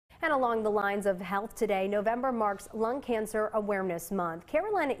And along the lines of health today, November marks Lung Cancer Awareness Month.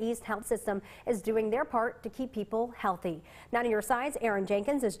 CarolinaEast Health System is doing their part to keep people healthy. Now on your sides, Aaron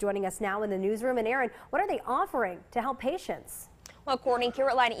Jenkins is joining us now in the newsroom. And Aaron, what are they offering to help patients? Well, Courtney,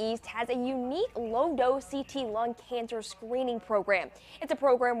 CarolinaEast has a unique low-dose CT lung cancer screening program. It's a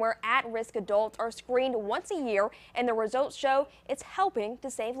program where at-risk adults are screened once a year, and the results show it's helping to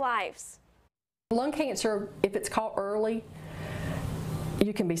save lives. Lung cancer, if it's caught early,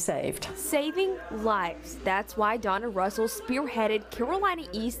 you can be saved. Saving lives. That's why Donna Russell spearheaded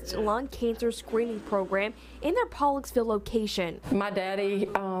CarolinaEast's lung cancer screening program in their Pollocksville location. My daddy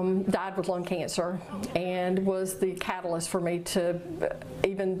died with lung cancer and was the catalyst for me to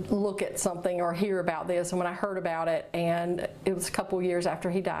even look at something or hear about this. And when I heard about it, and it was a few years after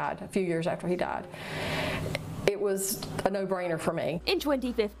he died, it was a no-brainer for me. In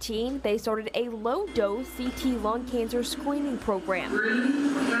 2015, they started a low-dose CT lung cancer screening program.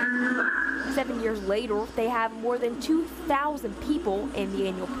 7 years later, they have more than 2,000 people in the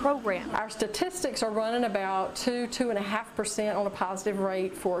annual program. Our statistics are running about 2–2.5% on a positive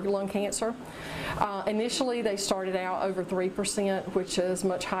rate for lung cancer. Initially, they started out over 3%, which is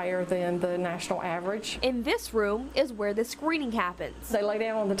much higher than the national average. In this room is where the screening happens. They lay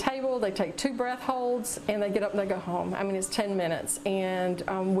down on the table, they take 2 breath holds, and they get up and they go home. I mean, it's 10 minutes, and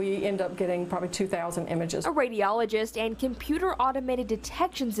we end up getting probably 2,000 images. A radiologist and computer automated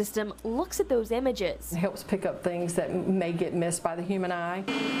detection system looks at those images. It helps pick up things that may get missed by the human eye.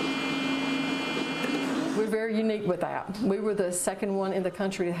 We're very unique with that. We were the second one in the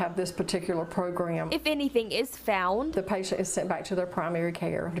country to have this particular program. If anything is found, the patient is sent back to their primary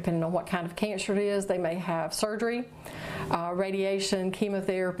care. Depending on what kind of cancer it is, they may have surgery, radiation,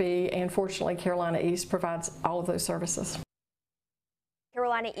 chemotherapy, and fortunately CarolinaEast provides all of those services.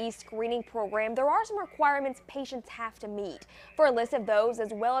 CarolinaEast screening program, there are some requirements patients have to meet. For a list of those, as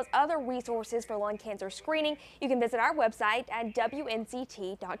well as other resources for lung cancer screening, you can visit our website at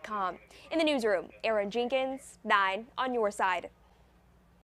WNCT.com. In the newsroom, Aaron Jenkins, 9 on your side.